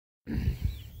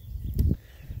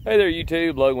Hey there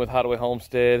YouTube, Logan with Hideaway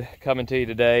Homestead coming to you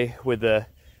today with a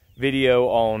video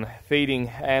on feeding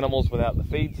animals without the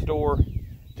feed store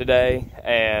today.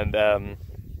 And I'm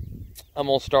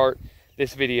going to start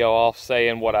this video off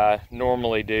saying what I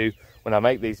normally do when I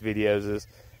make these videos is,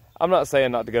 I'm not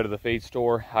saying not to go to the feed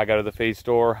store. I go to the feed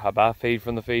store, I buy feed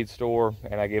from the feed store,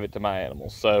 and I give it to my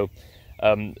animals. So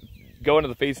going to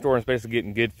the feed store and especially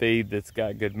getting good feed that's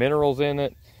got good minerals in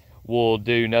it will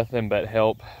do nothing but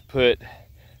help put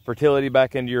fertility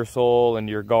back into your soil and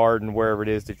your garden, wherever it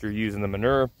is that you're using the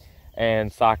manure,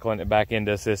 and cycling it back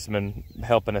into a system and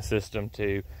helping a system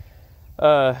to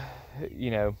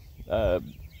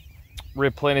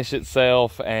replenish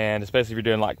itself. And especially if you're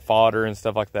doing like fodder and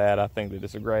stuff like that, I think that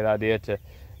it's a great idea to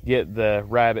get the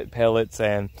rabbit pellets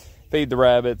and feed the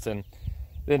rabbits, and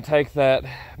then take that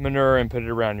manure and put it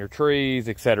around your trees,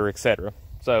 etc., etc.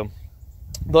 So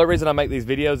the only reason I make these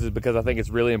videos is because I think it's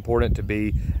really important to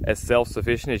be as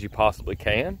self-sufficient as you possibly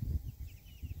can.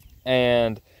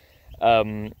 And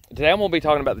today I'm going to be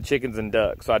talking about the chickens and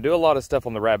ducks. So I do a lot of stuff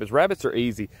on the rabbits. Rabbits are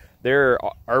easy. They're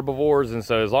herbivores, and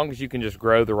so as long as you can just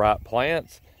grow the right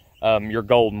plants, you're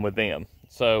golden with them.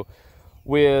 So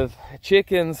with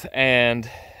chickens and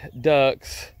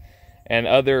ducks and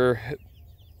other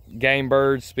game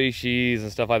bird species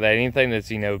and stuff like that, anything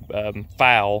that's,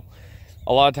 fowl,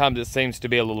 a lot of times it seems to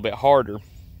be a little bit harder.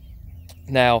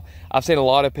 Now, I've seen a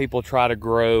lot of people try to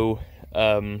grow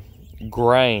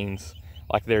grains,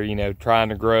 like they're, trying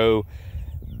to grow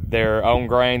their own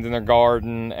grains in their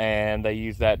garden, and they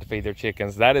use that to feed their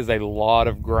chickens. That is a lot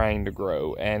of grain to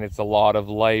grow, and it's a lot of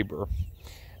labor.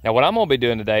 Now, what I'm going to be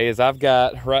doing today is I've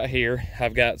got right here,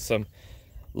 I've got some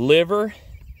liver,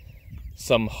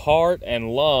 some heart,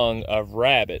 and lung of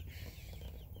rabbit.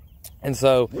 And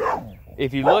so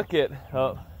if you look at,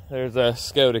 oh, there's a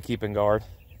Skoda keeping guard.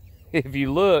 If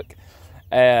you look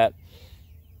at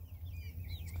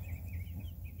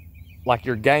like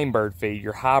your game bird feed,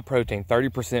 your high protein,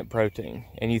 30% protein,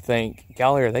 and you think,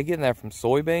 golly, are they getting that from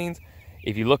soybeans?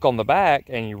 If you look on the back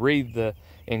and you read the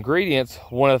ingredients,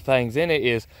 one of the things in it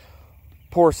is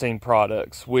porcine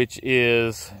products, which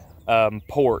is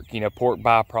pork, pork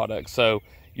byproducts. So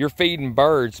you're feeding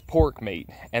birds pork meat.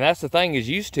 And that's the thing is,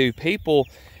 used to, people,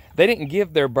 they didn't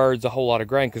give their birds a whole lot of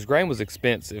grain because grain was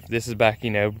expensive. This is back,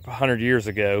 100 years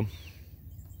ago.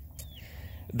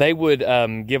 They would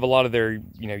give a lot of their,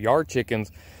 yard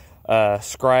chickens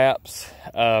scraps,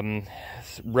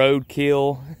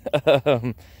 roadkill,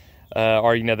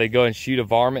 or, they go and shoot a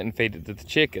varmint and feed it to the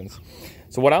chickens.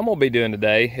 So what I'm going to be doing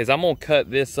today is I'm going to cut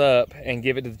this up and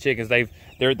give it to the chickens.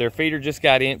 Their feeder just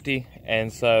got empty,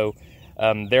 and so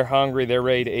they're hungry, they're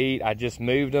ready to eat. I just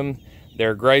moved them.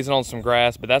 They're grazing on some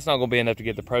grass, but that's not going to be enough to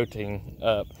get the protein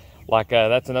up.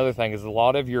 That's another thing, is a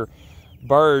lot of your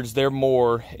birds, they're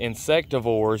more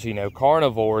insectivores,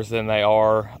 carnivores, than they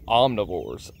are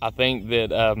omnivores. I think that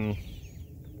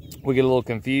we get a little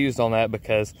confused on that,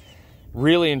 because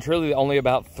really and truly only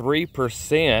about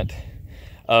 3%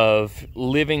 of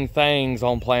living things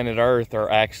on planet Earth are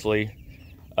actually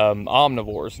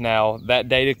omnivores. Now, that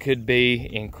data could be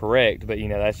incorrect, but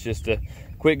that's just a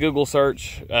quick Google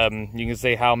search. You can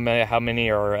see how many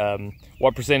are,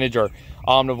 what percentage are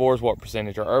omnivores, what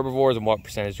percentage are herbivores, and what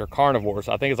percentage are carnivores.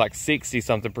 I think it's like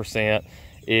 60-something%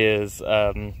 is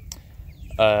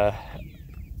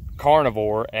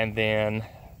carnivore, and then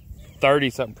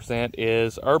 30-something%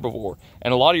 is herbivore.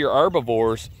 And a lot of your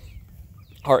herbivores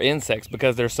are insects,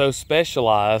 because they're so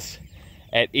specialized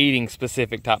at eating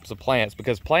specific types of plants,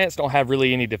 because plants don't have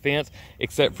really any defense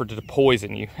except for to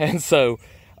poison you. And so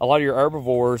a lot of your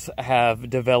herbivores have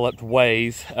developed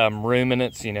ways,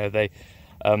 ruminants, they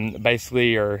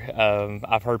basically are,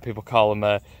 I've heard people call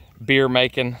them beer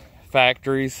making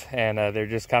factories, and they're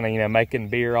just kind of, making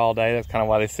beer all day. That's kind of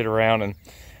why they sit around and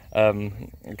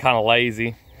kind of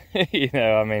lazy.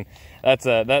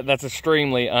 That's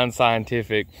extremely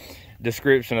unscientific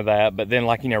description of that. But then,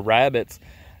 like, rabbits,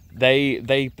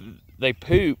 they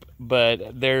poop,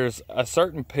 but there's a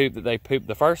certain poop that they poop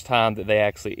the first time that they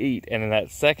actually eat, and then that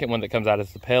second one that comes out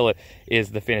as the pellet is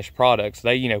the finished product. So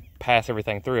they, pass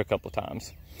everything through a couple of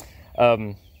times.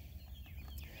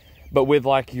 But with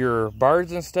like your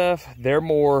birds and stuff, they're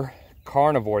more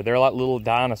carnivore. They're like little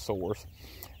dinosaurs.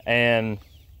 And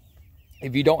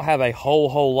if you don't have a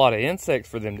whole lot of insects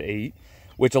for them to eat,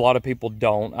 which a lot of people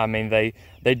don't.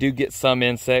 They do get some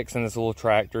insects in this little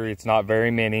tractor. It's not very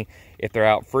many. If they're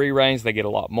out free range, they get a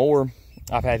lot more.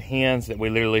 I've had hens that we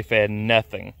literally fed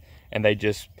nothing, and they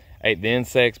just ate the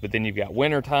insects. But then you've got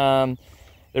winter time.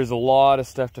 There's a lot of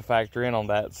stuff to factor in on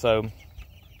that. So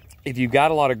if you've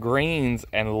got a lot of greens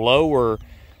and lower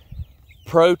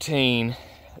protein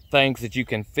things that you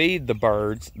can feed the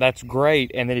birds, that's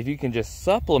great. And then if you can just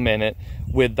supplement it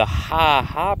with the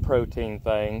high protein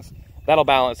things, that'll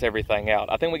balance everything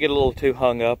out. I think we get a little too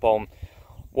hung up on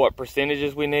what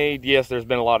percentages we need. Yes, there's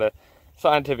been a lot of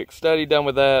scientific study done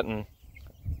with that, and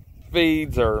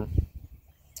feeds are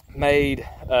made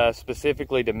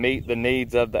specifically to meet the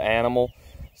needs of the animal.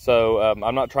 So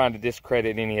I'm not trying to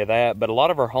discredit any of that, but a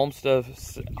lot of our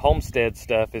homestead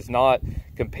stuff is not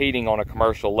competing on a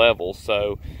commercial level.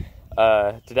 So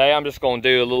today I'm just going to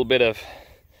do a little bit of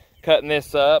cutting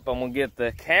this up. I'm going to get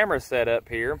the camera set up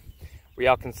here where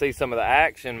y'all can see some of the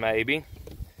action maybe.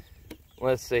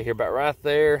 Let's see here, about right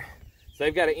there. So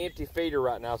they've got an empty feeder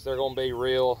right now, so they're going to be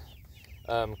real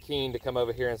keen to come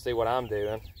over here and see what I'm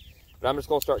doing. But I'm just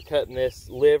going to start cutting this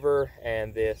liver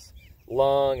and this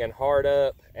lung and heart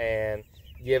up and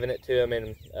giving it to them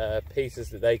in pieces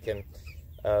that they can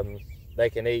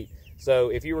eat. So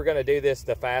if you were going to do this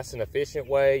the fast and efficient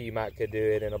way, you could do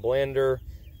it in a blender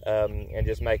and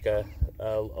just make a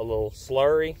little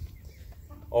slurry,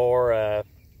 or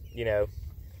you know,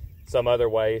 some other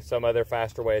way, some other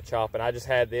faster way of chopping. I just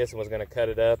had this and was going to cut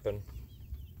it up and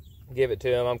give it to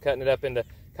them. I'm cutting it up into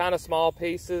kind of small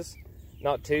pieces,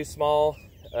 not too small,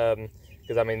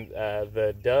 because I mean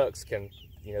the ducks can,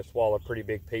 you know, swallow pretty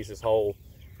big pieces whole.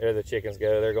 There the chickens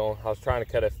go. They're going. I was trying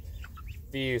to cut a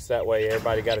few so that way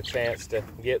everybody got a chance to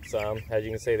get some. As you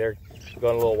can see, they're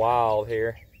going a little wild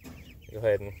here. Go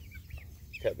ahead and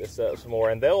cut this up some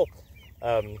more, and they'll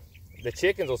the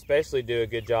chickens will especially do a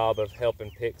good job of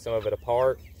helping pick some of it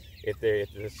apart if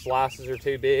the slices are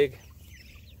too big.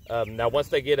 Now once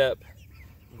they get up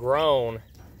grown,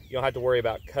 you don't have to worry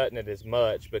about cutting it as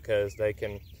much because they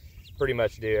can pretty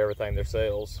much do everything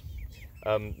themselves.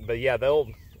 But yeah,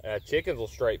 chickens will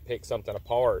straight pick something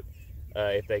apart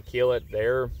if they kill it.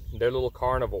 They're little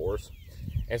carnivores.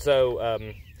 And so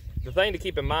the thing to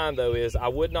keep in mind though is I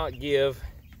would not give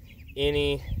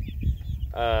any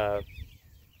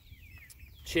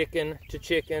chicken to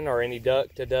chicken, or any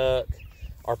duck to duck,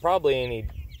 or probably any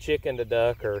chicken to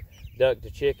duck or duck to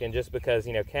chicken, just because,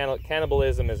 you know,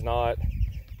 cannibalism is not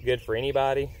good for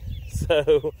anybody.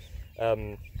 So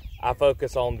I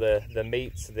focus on the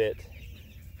meats that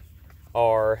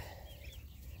are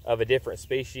of a different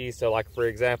species. So like for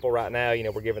example, right now, you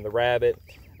know, we're giving the rabbit,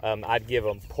 I'd give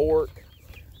them pork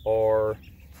or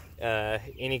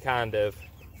any kind of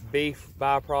beef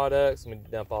byproducts. Let me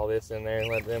dump all this in there and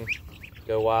let them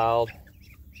go wild.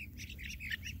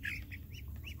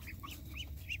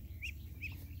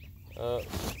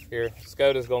 Here,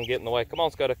 Skoda's gonna get in the way. Come on,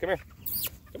 Skoda, come here.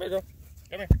 Come here, girl.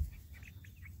 Come here.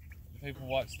 People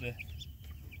watch the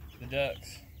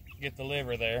ducks get the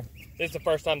liver there. This is the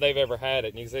first time they've ever had it,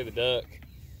 and you can see the duck.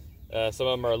 Some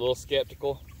of them are a little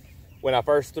skeptical. When I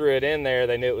first threw it in there,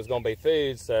 they knew it was gonna be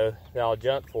food, so they all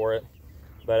jumped for it.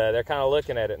 But they're kind of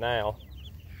looking at it now.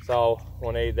 So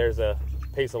when there's a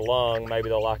piece of lung, maybe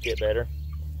they'll like it better.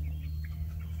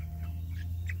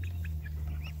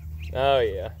 Oh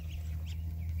yeah.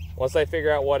 Once they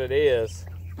figure out what it is,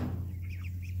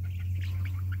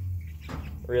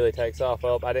 it really takes off.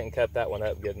 Oh, I didn't cut that one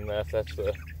up good enough. That's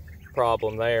the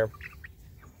problem there.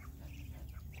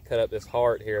 Cut up this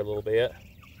heart here a little bit.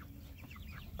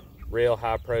 Real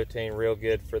high protein, real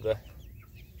good for the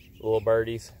little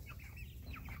birdies.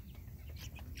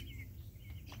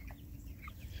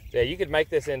 Yeah, you could make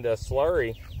this into a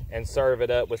slurry and serve it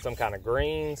up with some kind of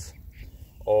greens,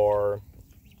 or,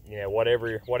 you know, whatever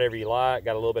you like.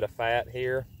 Got a little bit of fat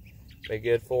here, be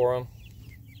good for them.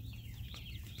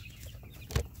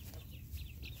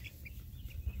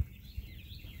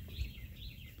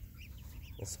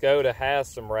 And Skoda has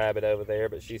some rabbit over there,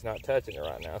 but she's not touching it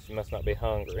right now. She must not be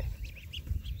hungry.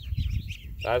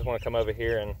 So I just want to come over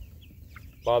here and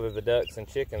bother the ducks and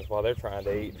chickens while they're trying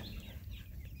to eat.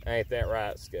 Ain't that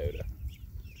right, Skoda?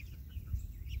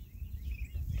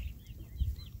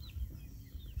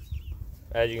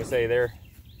 As you can see, they're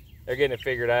getting it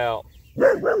figured out.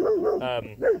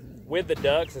 With the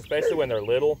ducks, especially when they're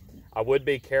little, I would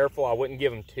be careful. I wouldn't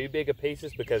give them too big of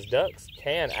pieces, because ducks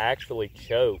can actually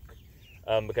choke.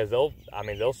 Because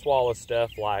they'll swallow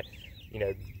stuff like, you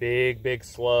know, big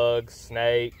slugs,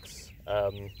 snakes,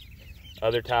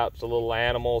 other types of little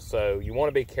animals. So you want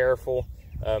to be careful.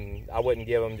 I wouldn't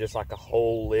give them just like a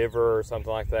whole liver or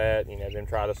something like that, you know, then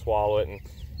try to swallow it and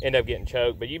end up getting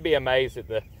choked. But you'd be amazed at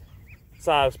the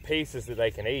size pieces that they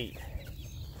can eat.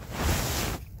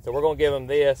 So we're going to give them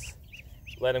this,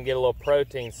 let them get a little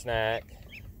protein snack,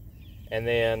 and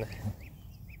then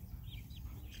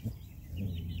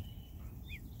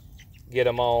get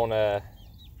them on,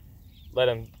 let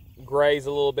them graze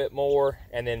a little bit more,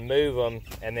 and then move them,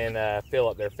 and then fill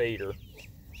up their feeder.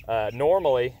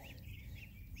 Normally,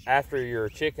 after your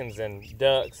chickens and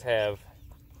ducks have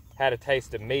had a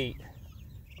taste of meat,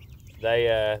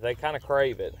 they kind of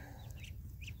crave it.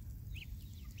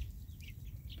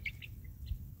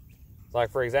 Like,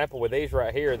 for example, with these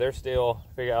right here, they're still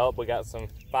figuring, oh, we got some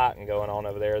fighting going on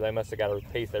over there. They must have got a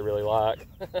piece they really like.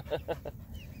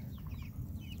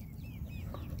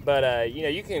 But you know,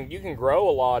 you can grow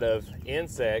a lot of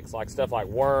insects, like stuff like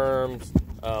worms,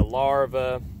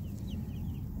 larvae,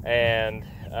 and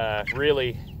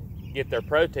really get their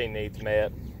protein needs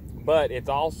met. But it's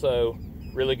also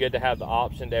really good to have the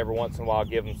option to every once in a while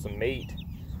give them some meat,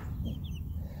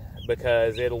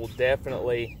 because it'll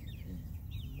definitely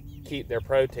keep their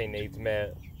protein needs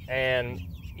met. And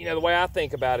you know, the way I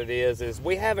think about it is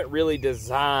we haven't really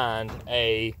designed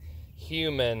a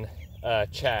human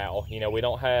chow. You know, we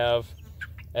don't have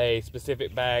a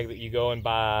specific bag that you go and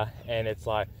buy, and it's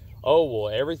like, oh, well,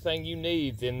 everything you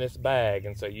need's in this bag,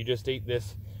 and so you just eat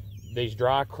these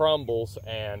dry crumbles,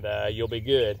 and you'll be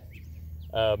good.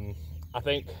 I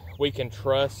think we can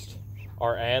trust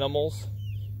our animals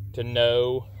to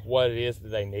know what it is that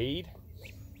they need.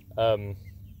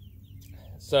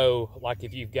 So, like,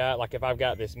 if I've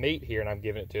got this meat here and I'm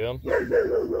giving it to them,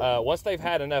 once they've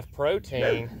had enough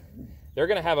protein, they're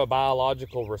going to have a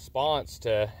biological response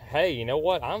to, hey, you know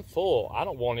what? I'm full. I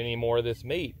don't want any more of this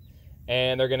meat.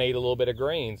 And they're going to eat a little bit of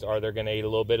greens, or they're going to eat a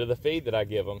little bit of the feed that I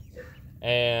give them.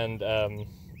 And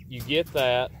you get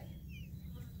that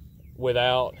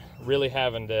without really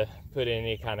having to put in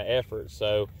any kind of effort.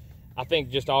 So I think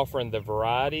just offering the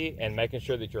variety and making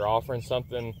sure that you're offering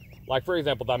something, like, for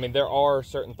example, I mean, there are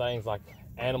certain things, like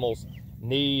animals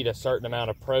need a certain amount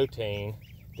of protein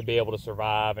to be able to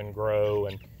survive and grow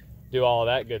and do all of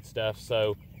that good stuff.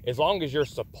 So as long as you're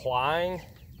supplying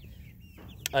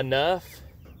enough,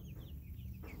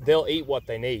 they'll eat what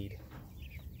they need.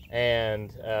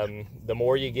 And the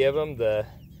more you give them, the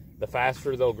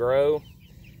faster they'll grow.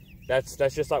 That's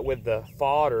just like with the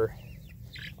fodder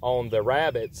on the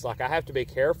rabbits. Like, I have to be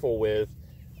careful with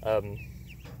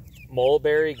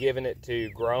mulberry, giving it to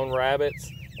grown rabbits.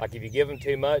 Like, if you give them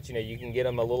too much, you know, you can get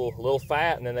them a little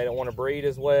fat, and then they don't want to breed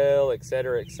as well,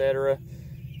 etc., etc.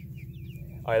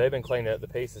 All right, they've been cleaning up the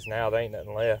pieces now. There ain't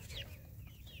nothing left.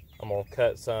 I'm gonna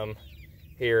cut some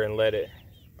here and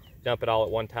dump it all at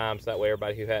one time, so that way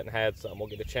everybody who hadn't had some will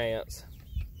get a chance.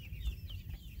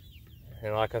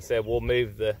 And like I said, we'll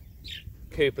move the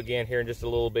coop again here in just a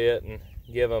little bit and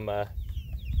give them a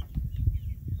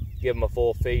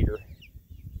full feeder.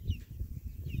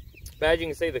 But as you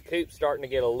can see, the coop's starting to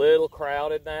get a little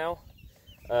crowded now.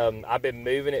 I've been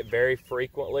moving it very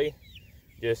frequently,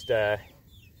 just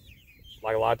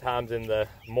like a lot of times in the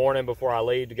morning before I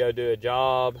leave to go do a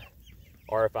job,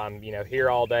 or if I'm, you know, here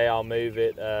all day, I'll move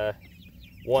it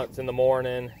once in the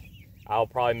morning. I'll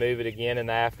probably move it again in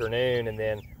the afternoon, and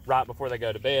then right before they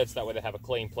go to bed, so that way they have a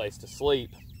clean place to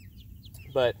sleep.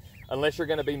 But unless you're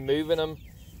going to be moving them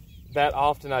that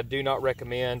often, I do not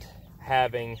recommend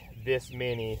having this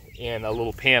many in a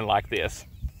little pen like this,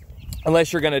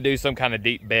 unless you're going to do some kind of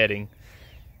deep bedding.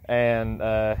 And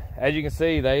as you can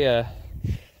see, they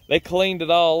cleaned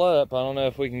it all up. I don't know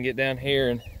if we can get down here,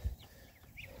 and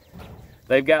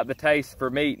they've got the taste for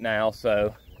meat now,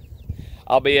 so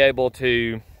I'll be able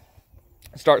to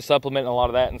start supplementing a lot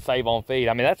of that and save on feed.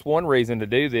 I mean, that's one reason to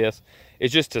do this,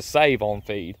 is just to save on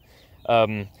feed.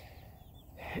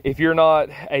 If you're not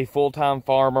a full-time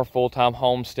farmer, full-time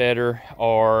homesteader,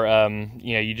 or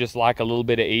you know, you just like a little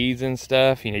bit of ease and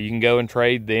stuff, you know, you can go and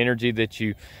trade the energy that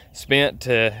you spent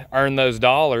to earn those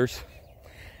dollars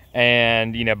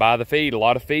and, you know, buy the feed. A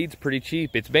lot of feed's pretty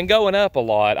cheap. It's been going up a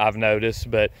lot, I've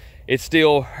noticed, but it's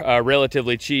still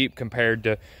relatively cheap compared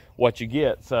to what you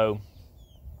get. So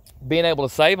being able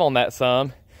to save on that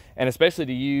some, and especially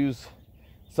to use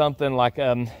something like,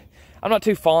 I'm not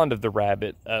too fond of the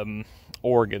rabbit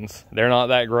organs. They're not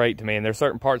that great to me, and there's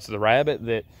certain parts of the rabbit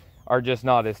that are just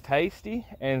not as tasty.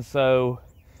 And so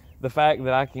the fact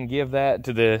that I can give that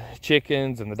to the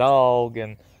chickens and the dog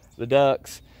and the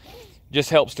ducks just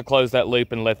helps to close that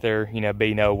loop and let there, you know,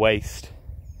 be no waste.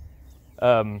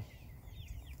 And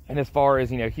as far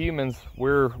as, you know, humans,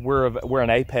 we're an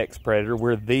apex predator.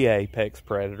 We're the apex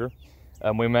predator.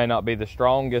 We may not be the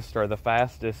strongest or the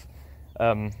fastest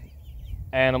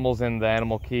animals in the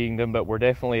animal kingdom, but we're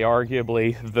definitely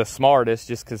arguably the smartest,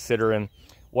 just considering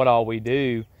what all we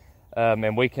do.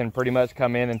 And we can pretty much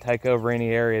come in and take over any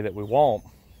area that we want.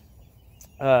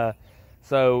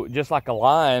 So just like a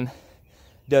lion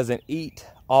doesn't eat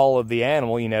all of the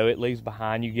animal, you know, it leaves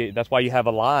behind. That's why you have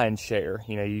a lion share.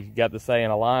 You know, you got the saying,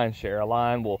 a lion share. A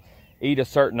lion will eat a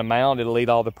certain amount. It'll eat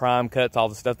all the prime cuts, all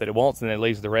the stuff that it wants, and then it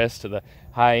leaves the rest to the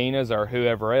hyenas or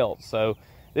whoever else. So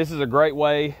this is a great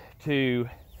way to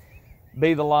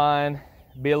be the lion,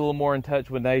 be a little more in touch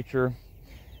with nature,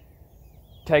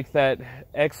 take that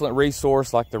excellent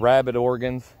resource like the rabbit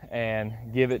organs and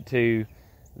give it to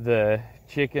the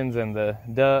chickens and the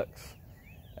ducks.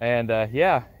 And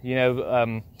yeah, you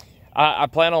know, I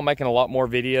plan on making a lot more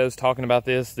videos talking about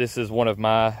this. This is one of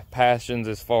my passions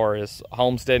as far as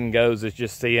homesteading goes, is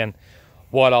just seeing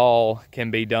what all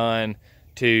can be done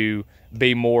to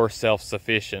be more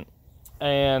self-sufficient.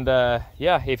 And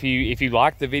yeah, if you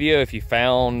liked the video, if you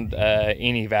found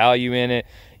any value in it,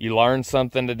 you learned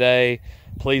something today,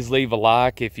 please leave a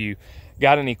like. If you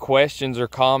got any questions or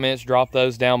comments, drop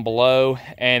those down below.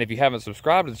 And if you haven't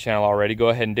subscribed to the channel already, go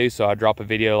ahead and do so. I drop a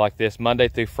video like this Monday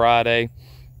through Friday,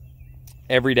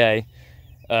 every day,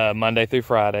 Monday through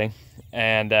Friday.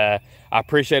 And I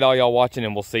appreciate all y'all watching,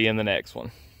 and we'll see you in the next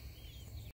one.